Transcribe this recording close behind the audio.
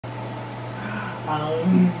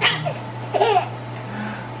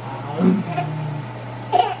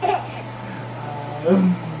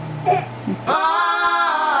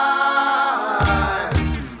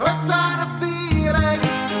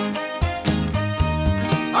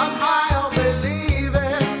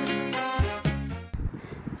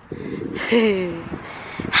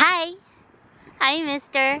Hi. Hi,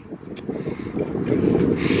 mister.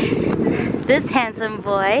 This handsome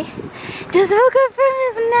boy just woke up from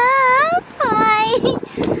his nap. Hi.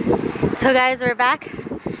 So guys, we're back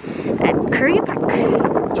at Korea Park.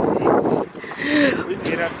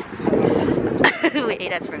 We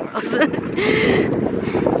ate at Spring Rolls.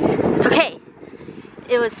 It's okay.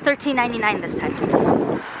 It was $13.99 this time.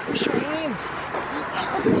 Wash your hands.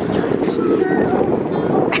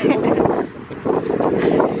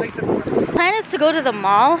 Plan is to go to the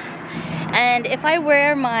mall, and if I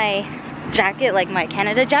wear my jacket, like my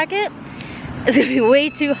Canada jacket, it's gonna be way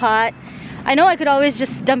too hot. I know I could always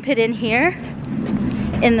just dump it in here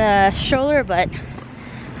in the stroller, but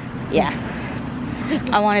yeah,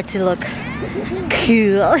 I want it to look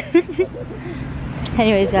cool.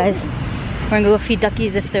 Anyways guys, we're gonna go feed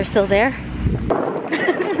duckies if they're still there.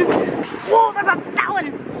 Whoa, that's a fat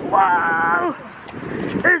one! Wow!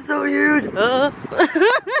 They're so huge!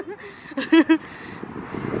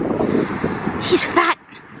 He's fat!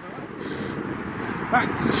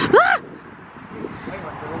 Ah!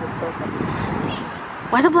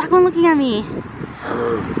 Why is a black one looking at me?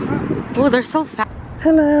 Oh, they're so fat.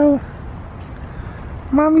 Hello.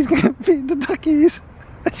 Mommy's gonna feed the duckies.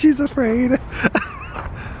 She's afraid.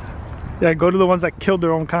 Yeah, go to the ones that killed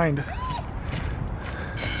their own kind.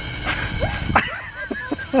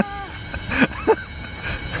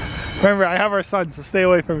 Remember, I have our son, so stay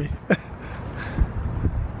away from me.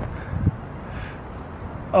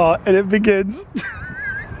 Oh, and it begins.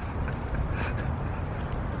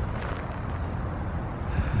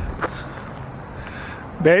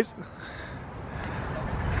 Base.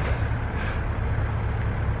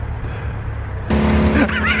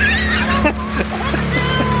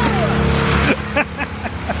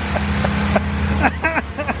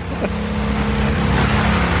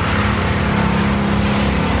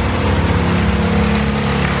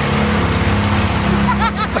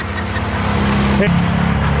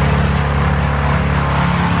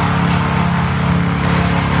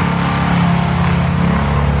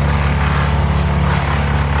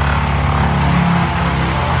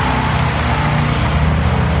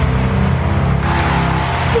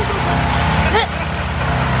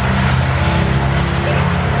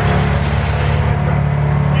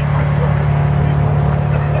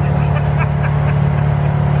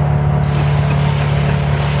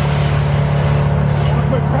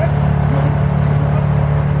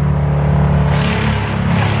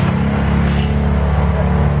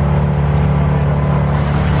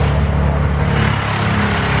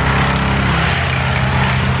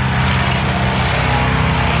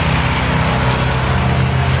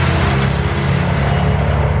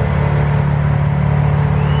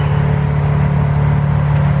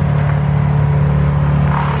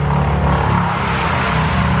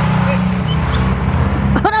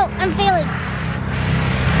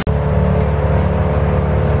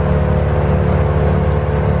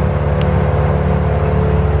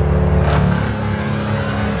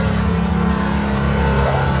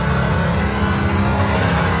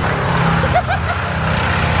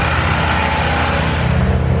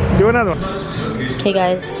 Do another one. Okay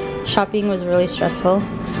guys, shopping was really stressful,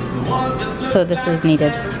 so this is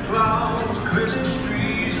needed.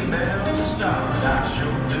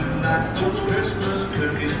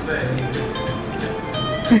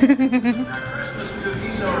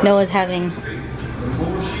 Noah's having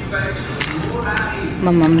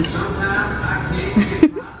my mom's.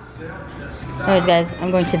 Anyways guys,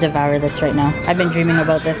 I'm going to devour this right now. I've been dreaming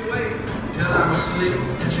about this.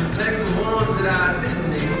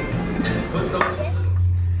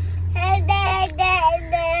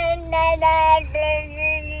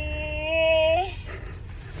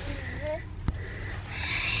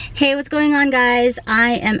 Hey, what's going on guys?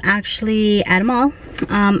 I am actually at a mall.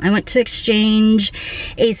 I went to exchange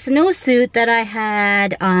a snowsuit that I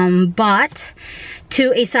had bought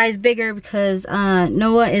to a size bigger because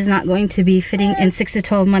Noah is not going to be fitting in 6 to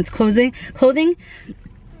 12 months clothing.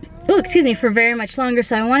 Oh, excuse me, for very much longer,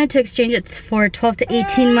 so I wanted to exchange it for 12 to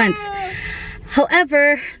 18 months.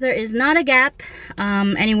 However, there is not a Gap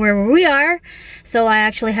anywhere where we are, so I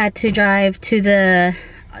actually had to drive to the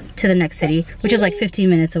next city, which is like 15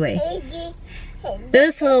 minutes away.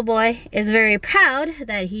 This little boy is very proud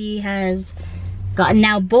that he has gotten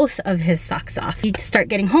now both of his socks off. I need to start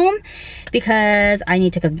getting home because I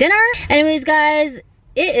need to cook dinner. Anyways, guys,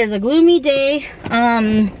 it is a gloomy day.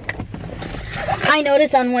 I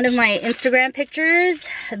noticed on one of my Instagram pictures,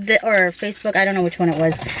 or Facebook, I don't know which one it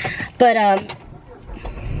was, but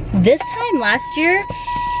this time last year,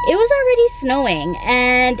 it was already snowing,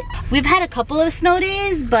 and we've had a couple of snow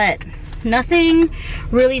days, but nothing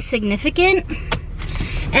really significant.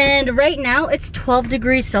 And right now it's 12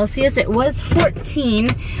 degrees Celsius. It was 14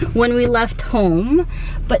 when we left home,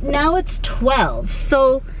 but now it's 12.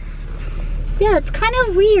 So yeah, it's kind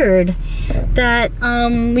of weird that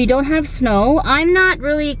we don't have snow. I'm not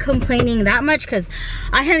really complaining that much because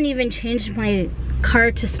I haven't even changed my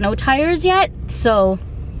car to snow tires yet. So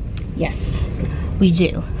yes, we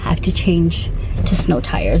do have to change to snow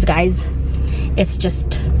tires, guys. It's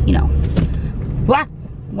just, you know,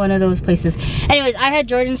 one of those places. Anyways, I had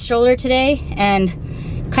Jordan's stroller today, and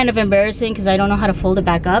kind of embarrassing because I don't know how to fold it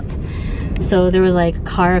back up. So there was like a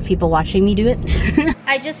car of people watching me do it.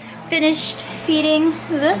 I just finished feeding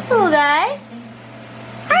this little guy.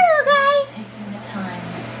 Hi, little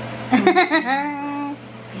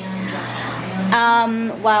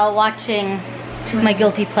guy. While watching my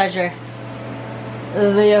guilty pleasure,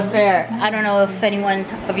 The Affair. I don't know if anyone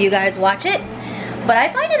of you guys watch it, but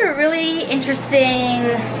I find it a really interesting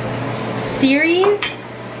series.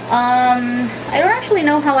 I don't actually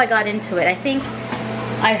know how I got into it. I think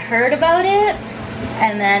I heard about it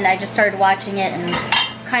and then I just started watching it and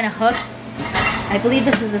kind of hooked. I believe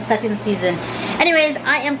this is the second season. Anyways,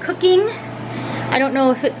 I am cooking. I don't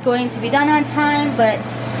know if it's going to be done on time, but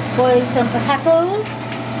boiling some potatoes,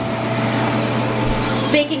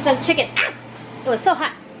 baking some chicken. Ah! It was so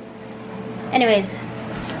hot. Anyways,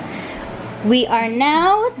 we are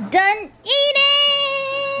now done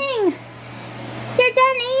eating. You're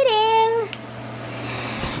done eating.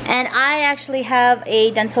 And I actually have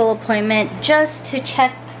a dental appointment just to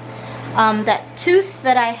check that tooth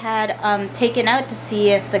that I had taken out to see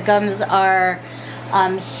if the gums are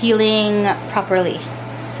healing properly.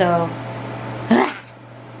 So,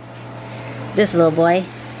 this little boy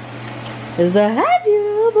is a happy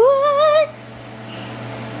little boy.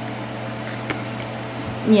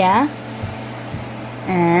 Yeah.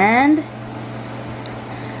 And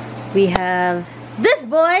we have this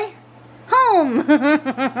boy home.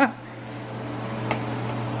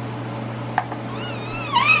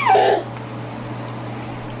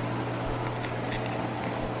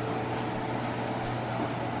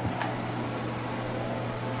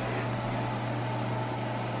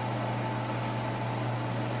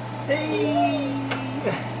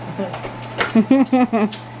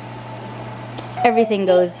 Everything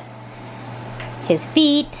goes. His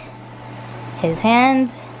feet, his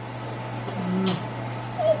hands.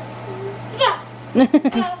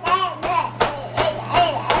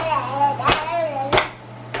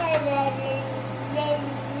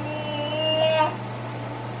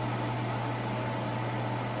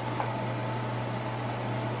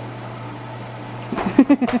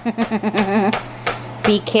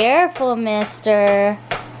 Be careful, mister.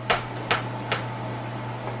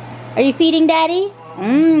 Are you feeding daddy?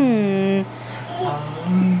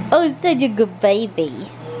 Oh, such a good baby.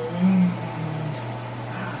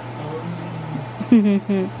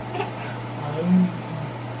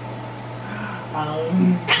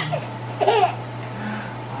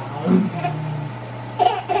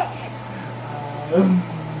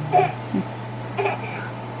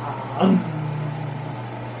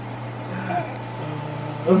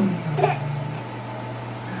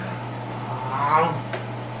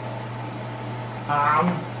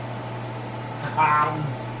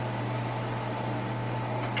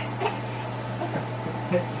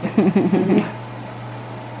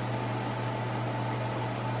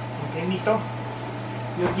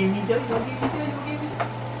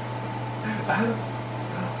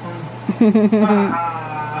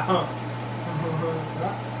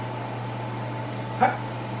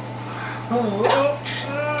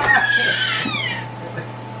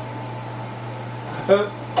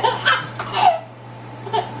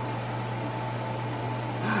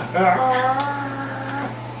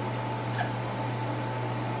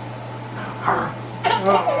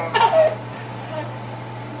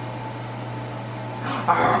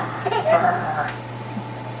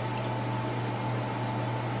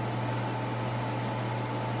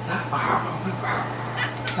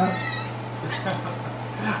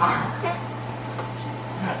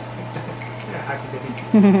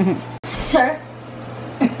 Sir?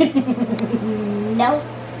 No.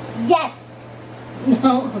 Yes.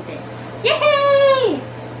 No. Okay. Yay!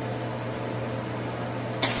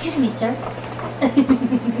 Excuse me, sir.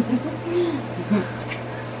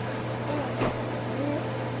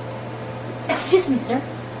 Excuse me, sir.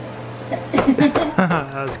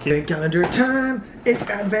 That was cute. Advent calendar time. It's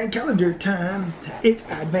advent calendar time. It's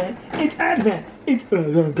advent. It's advent. It's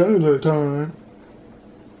advent calendar time.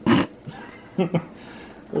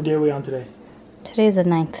 What day are we on today? Today is the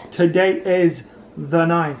 9th. Today is the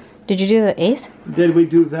 9th. Did you do the 8th? Did we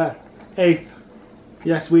do the 8th?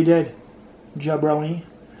 Yes, we did. Jabroni.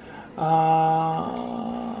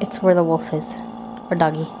 It's where the wolf is. Or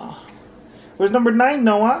doggy. Where's number 9,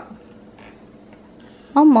 Noah?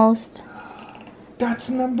 Almost. That's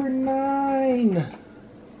number 9.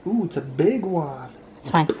 Ooh, it's a big one. It's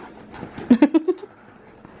fine.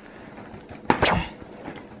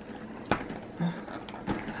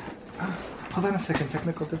 Hold on a second,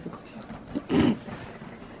 technical difficulties.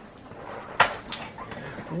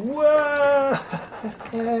 Whoa!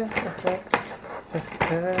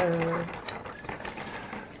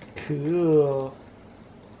 Cool.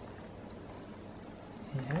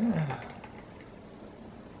 Yeah.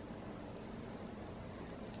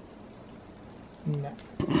 No.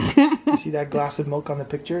 You see that glass of milk on the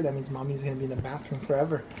picture? That means mommy's gonna be in the bathroom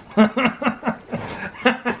forever.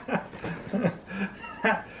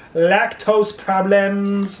 Lactose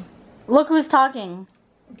problems. Look who's talking.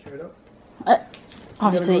 Okay, it up.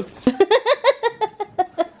 Obviously.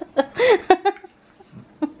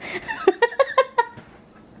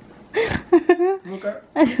 Look at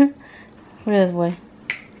Look at this boy.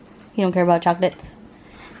 He don't care about chocolates.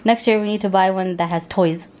 Next year we need to buy one that has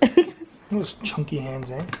toys. those chunky hands,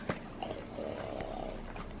 eh?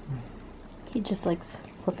 He just likes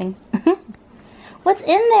flipping. What's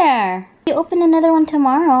in there? You open another one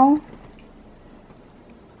tomorrow.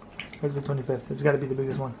 Where's the 25th? It's got to be the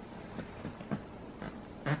biggest one.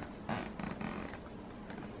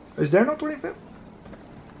 Is there no 25th?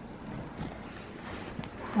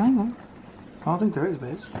 I don't know. I don't think there is,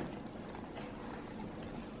 babes.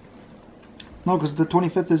 No, because the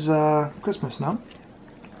 25th is Christmas, no?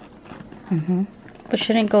 Mm-hmm. But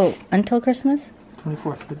shouldn't it go until Christmas?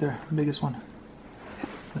 24th, right there, the biggest one.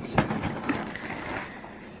 Let's see.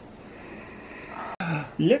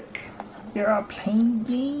 Look, they're all playing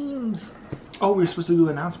games. Oh, we were supposed to do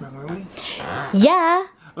an announcement, weren't we? Yeah.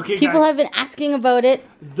 Okay, People guys, have been asking about it.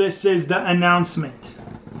 this is the announcement.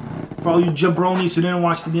 For all you jabronis who didn't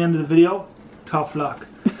watch to the end of the video, tough luck.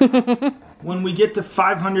 When we get to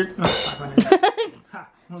 500, no,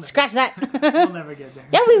 500. Scratch that. We'll never get there.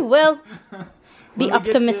 Yeah, we will. When Be we get to-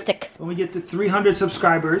 optimistic. when we get to 300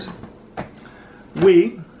 subscribers,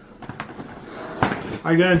 we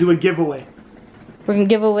are going to do a giveaway. We're going to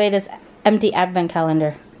give away this empty advent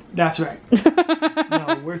calendar. That's right.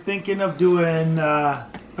 No, we're thinking of doing a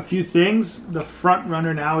few things. The front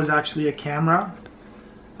runner now is actually a camera.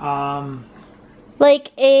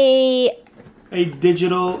 Like a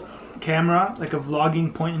Digital camera, like a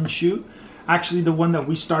vlogging point and shoot. Actually, the one that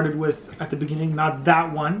we started with at the beginning, not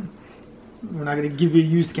that one. We're not going to give you a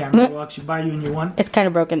used camera. We'll actually buy you a new one. It's kind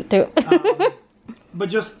of broken too. But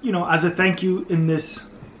just, you know, as a thank you in this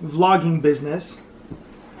vlogging business,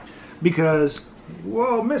 because,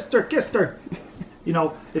 whoa, Mr. Kister, you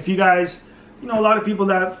know, if you guys, you know, a lot of people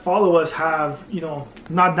that follow us have, you know,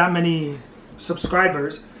 not that many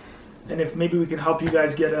subscribers, and if maybe we can help you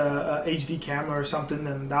guys get a HD camera or something,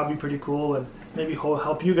 then that would be pretty cool, and maybe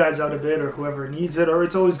help you guys out a bit, or whoever needs it, or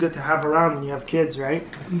it's always good to have around when you have kids, right?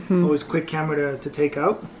 Mm-hmm. Always quick camera to take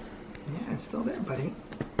out. Yeah, it's still there, buddy.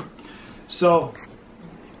 So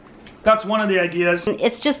that's one of the ideas.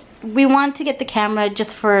 It's just, we want to get the camera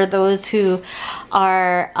just for those who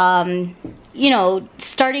are, you know,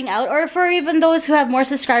 starting out, or for even those who have more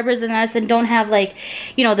subscribers than us and don't have, like,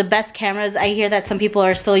 you know, the best cameras. I hear that some people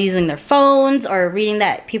are still using their phones, or reading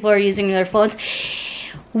that people are using their phones.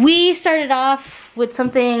 We started off with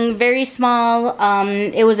something very small.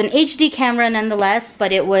 It was an HD camera nonetheless,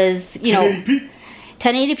 but it was, you know,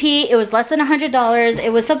 1080p. It was less than $100. It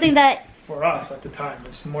was something that, for us at the time,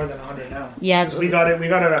 it's more than 100 now. Yeah, we got it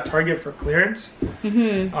at Target for clearance.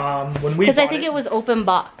 Mm-hmm. When we because I think it was open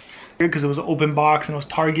box. Because it was an open box and it was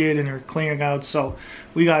Target and they were clearing out, so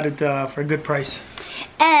we got it for a good price.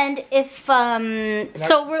 And if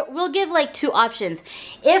so we'll give like two options.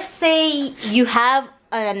 If, say, you have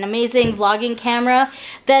an amazing vlogging camera,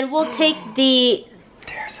 then we'll take the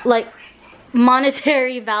like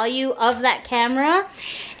monetary value of that camera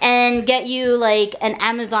and get you like an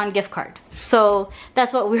Amazon gift card. So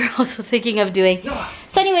that's what we're also thinking of doing.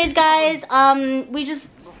 So anyways, guys, we just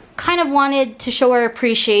kind of wanted to show our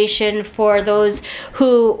appreciation for those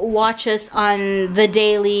who watch us on the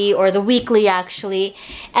daily or the weekly, actually,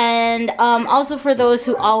 and also for those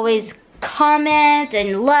who always comment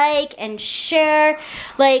and like and share.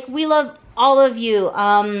 Like, we love all of you,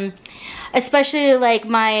 especially like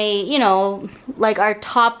my, you know, like our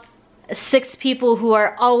top 6 people who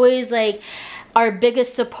are always like our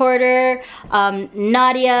biggest supporter.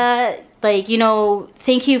 Nadia, like, you know,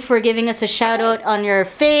 thank you for giving us a shout out on your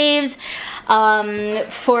faves.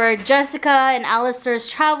 For Jessica and Alistair's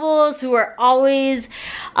Travels, who are always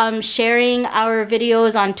sharing our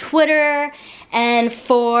videos on Twitter. And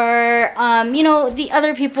for, you know, the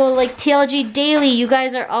other people like TLG Daily, you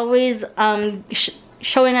guys are always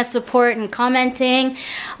showing us support and commenting.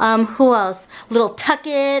 Who else? Little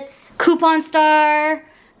Tuckets, Coupon Star.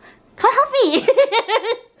 Come help me.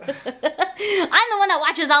 I'm the one that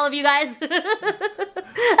watches all of you guys.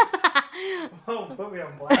 Oh, put me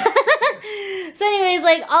on blast. So anyways,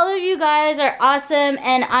 like, all of you guys are awesome,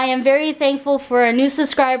 and I am very thankful for our new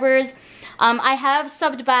subscribers. I have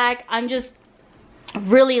subbed back. I'm just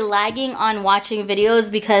really lagging on watching videos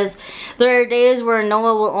because there are days where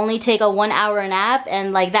Noah will only take a 1-hour nap,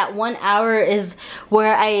 and like that 1 hour is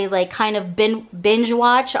where I like kind of binge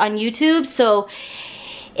watch on YouTube. So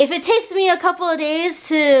if it takes me a couple of days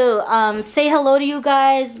to say hello to you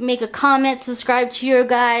guys, make a comment, subscribe to you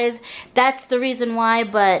guys, that's the reason why.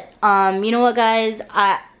 But you know what, guys,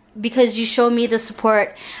 because you show me the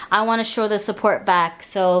support, I want to show the support back.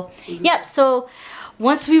 So yep, so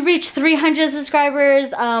once we reach 300 subscribers,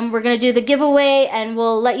 we're gonna do the giveaway, and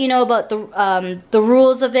we'll let you know about the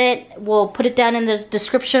rules of it. We'll put it down in the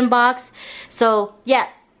description box. So yeah,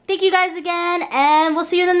 thank you guys again, and we'll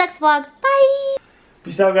see you in the next vlog. Bye.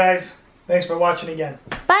 Peace out, guys. Thanks for watching again.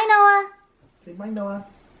 Bye, Noah. Say bye, Noah.